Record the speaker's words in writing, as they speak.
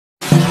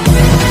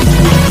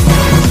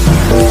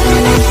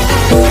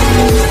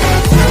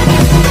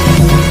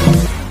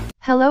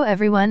Hello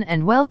everyone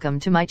and welcome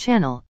to my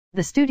channel,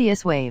 the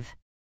Studious Wave.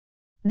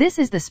 This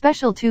is the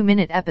special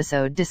 2-minute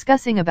episode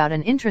discussing about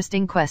an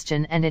interesting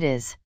question, and it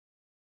is: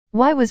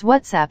 why was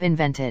WhatsApp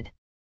invented?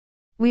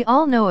 We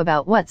all know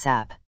about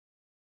WhatsApp.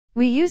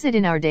 We use it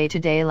in our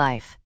day-to-day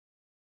life.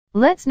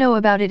 Let's know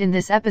about it in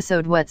this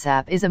episode.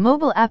 WhatsApp is a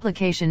mobile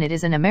application. It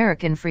is an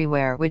American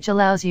freeware which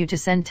allows you to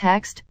send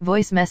text,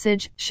 voice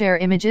message, share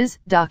images,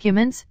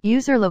 documents,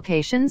 user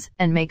locations,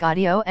 and make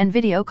audio and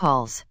video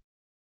calls.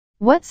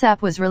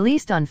 WhatsApp was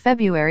released on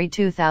February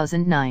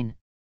 2009.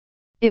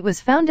 It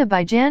was founded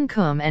by Jan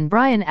Koum and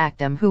Brian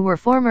Acton, who were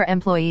former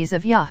employees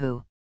of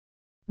Yahoo.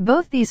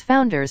 Both these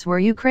founders were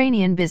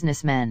Ukrainian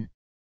businessmen.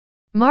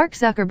 Mark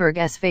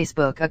Zuckerberg's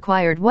Facebook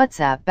acquired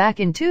WhatsApp back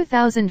in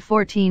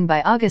 2014.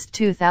 By August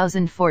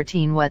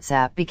 2014,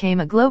 WhatsApp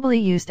became a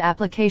globally used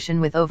application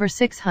with over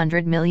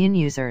 600 million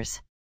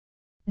users.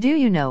 Do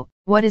you know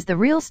what is the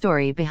real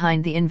story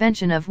behind the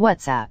invention of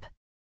WhatsApp?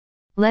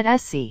 Let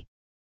us see.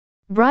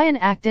 Brian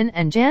Acton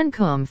and Jan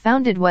Koum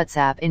founded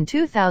WhatsApp in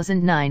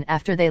 2009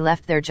 after they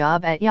left their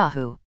job at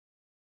Yahoo.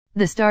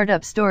 The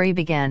startup story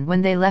began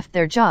when they left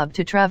their job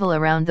to travel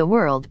around the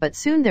world, but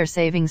soon their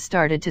savings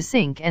started to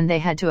sink and they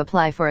had to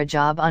apply for a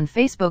job on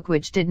Facebook,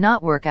 which did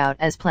not work out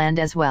as planned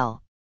as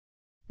well.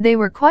 They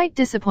were quite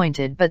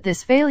disappointed, but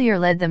this failure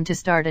led them to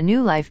start a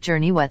new life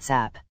journey,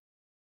 WhatsApp.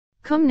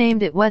 Koum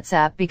named it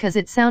WhatsApp because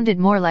it sounded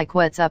more like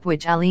What's Up,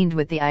 which aligned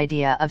with the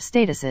idea of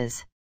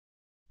statuses.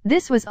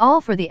 This was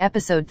all for the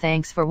episode.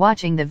 Thanks for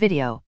watching the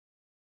video.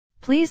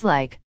 Please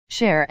like,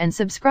 share and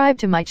subscribe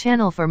to my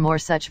channel for more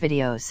such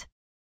videos.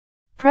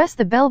 Press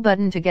the bell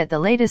button to get the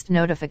latest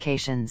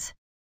notifications.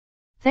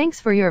 Thanks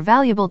for your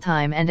valuable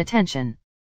time and attention.